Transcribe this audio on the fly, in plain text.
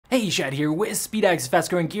Hey, Shad here with SpeedAddict's fast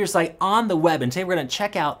growing gear site on the web, and today we're going to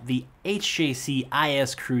check out the HJC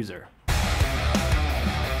IS Cruiser.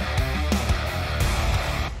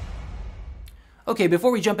 Okay,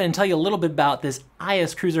 before we jump in and tell you a little bit about this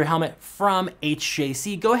IS Cruiser helmet from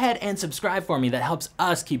HJC, go ahead and subscribe for me. That helps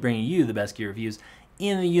us keep bringing you the best gear reviews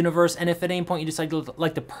in the universe. And if at any point you decide to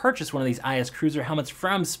like to purchase one of these IS Cruiser helmets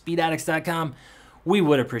from SpeedAddicts.com, we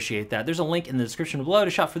would appreciate that. There's a link in the description below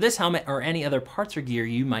to shop for this helmet or any other parts or gear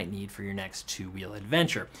you might need for your next two-wheel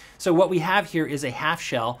adventure. So what we have here is a half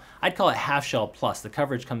shell. I'd call it half shell plus. The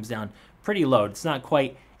coverage comes down pretty low. It's not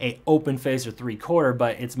quite a open face or 3/4,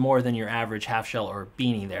 but it's more than your average half shell or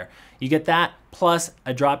beanie there. You get that plus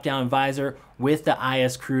a drop-down visor with the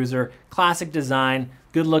IS Cruiser. Classic design,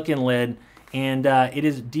 good looking lid, and it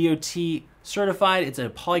is DOT certified. It's a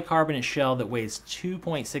polycarbonate shell that weighs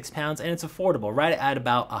 2.6 pounds and it's affordable, right at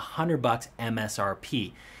about $100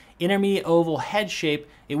 MSRP. Intermediate oval head shape,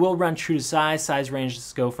 it will run true to size. Size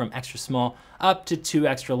ranges go from extra small up to 2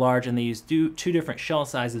 extra large, and they use two different shell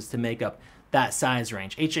sizes to make up that size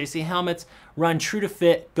range. HJC helmets run true to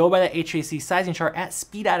fit. Go by that HJC sizing chart at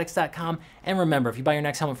SpeedAddicts.com, and remember, if you buy your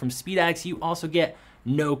next helmet from SpeedAddicts, you also get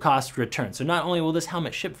no cost return. So not only will this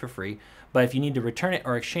helmet ship for free, but if you need to return it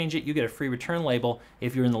or exchange it, you get a free return label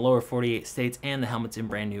if you're in the lower 48 states, and the helmet's in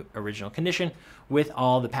brand new original condition with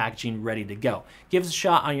all the packaging ready to go. Give us a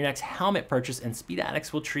shot on your next helmet purchase, and Speed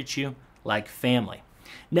Addicts will treat you like family.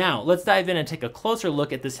 Now, let's dive in and take a closer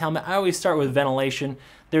look at this helmet. I always start with ventilation.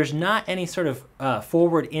 There's not any sort of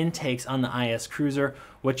forward intakes on the IS Cruiser.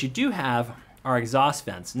 What you do have are exhaust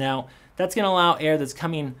vents. Now, that's going to allow air that's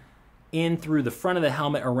coming in through the front of the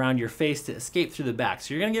helmet around your face to escape through the back.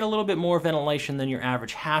 So you're going to get a little bit more ventilation than your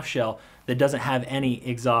average half shell that doesn't have any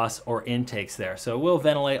exhaust or intakes there. So it will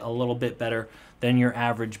ventilate a little bit better than your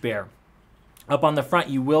average bear. Up on the front,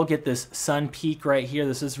 you will get this sun peak right here.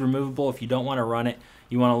 This is removable if you don't want to run it.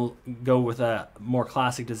 You want to go with a more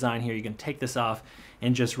classic design here. You can take this off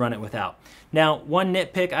and just run it without. Now, one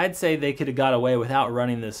nitpick, I'd say they could have got away without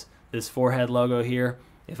running this forehead logo here.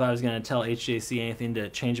 If I was going to tell HJC anything to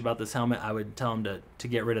change about this helmet, I would tell them to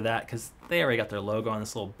get rid of that, because they already got their logo on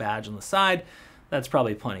this little badge on the side. That's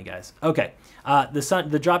probably plenty, guys. Okay,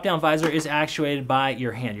 the drop-down visor is actuated by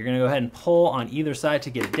your hand. You're going to go ahead and pull on either side to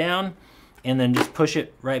get it down, and then just push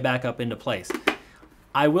it right back up into place.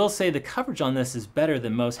 I will say the coverage on this is better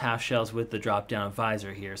than most half shells with the drop-down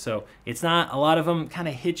visor here. So it's not, a lot of them kind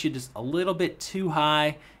of hit you just a little bit too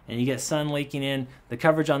high and you get sun leaking in. The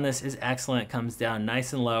coverage on this is excellent. It comes down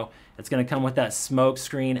nice and low. It's going to come with that smoke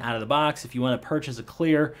screen out of the box. If you want to purchase a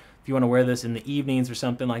clear, if you want to wear this in the evenings or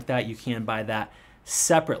something like that, you can buy that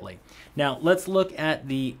separately. Now let's look at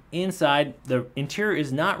the inside. The interior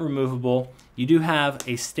is not removable. You do have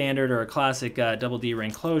a standard or a classic double D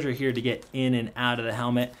ring closure here to get in and out of the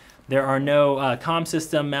helmet. There are no comm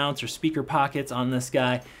system mounts or speaker pockets on this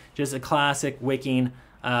guy, just a classic wicking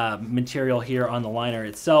material here on the liner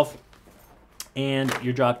itself, and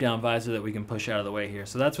your drop down visor that we can push out of the way here.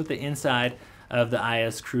 So that's what the inside of the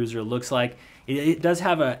IS Cruiser looks like. It does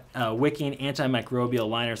have a wicking antimicrobial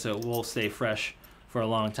liner, so it will stay fresh for a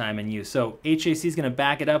long time in use. So HJC is going to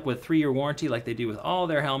back it up with 3-year warranty like they do with all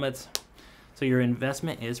their helmets. So your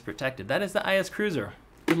investment is protected. That is the IS Cruiser.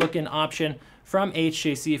 Good looking option from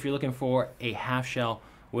HJC if you're looking for a half shell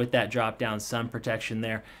with that drop down sun protection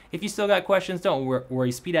there. If you still got questions, don't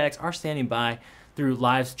worry. Speed Addicts are standing by through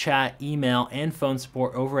live chat, email, and phone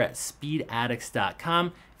support over at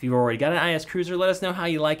SpeedAddicts.com. If you've already got an IS Cruiser, let us know how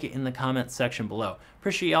you like it in the comments section below.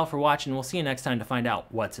 Appreciate y'all for watching. We'll see you next time to find out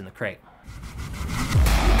what's in the crate.